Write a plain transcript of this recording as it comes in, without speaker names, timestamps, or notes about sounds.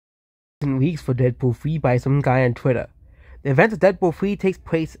leaks for Deadpool 3 by some guy on Twitter. The event of Deadpool 3 takes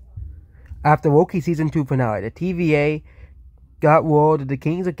place after Loki Season 2 finale. The TVA got word that the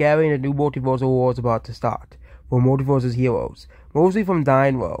Kings of Gary and the new multiversal war is about to start, for multiverse's heroes, mostly from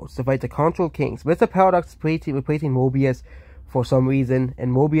dying worlds, to fight the Control Kings. Mr. Paradox is replacing Mobius for some reason,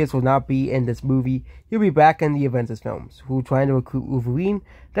 and Mobius will not be in this movie. He'll be back in the Avengers films, who are trying to recruit Wolverine.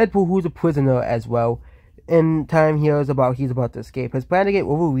 Deadpool, who's a prisoner as well. In time here is about he's about to escape. His plan to get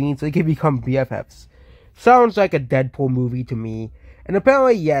Wolverine so he can become BFFs. Sounds like a Deadpool movie to me. And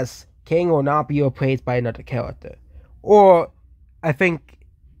apparently, yes, King will not be replaced by another character. Or I think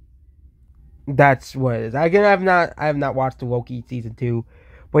that's what it is. Again, I have not watched the Loki Season 2.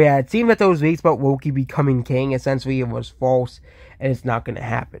 But yeah, it seems that those leaks about Loki becoming king, essentially it was false, and it's not going to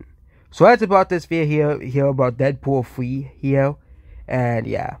happen. So that's about this video here about Deadpool 3 here. And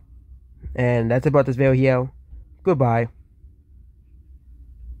yeah. And that's about this video here. Goodbye.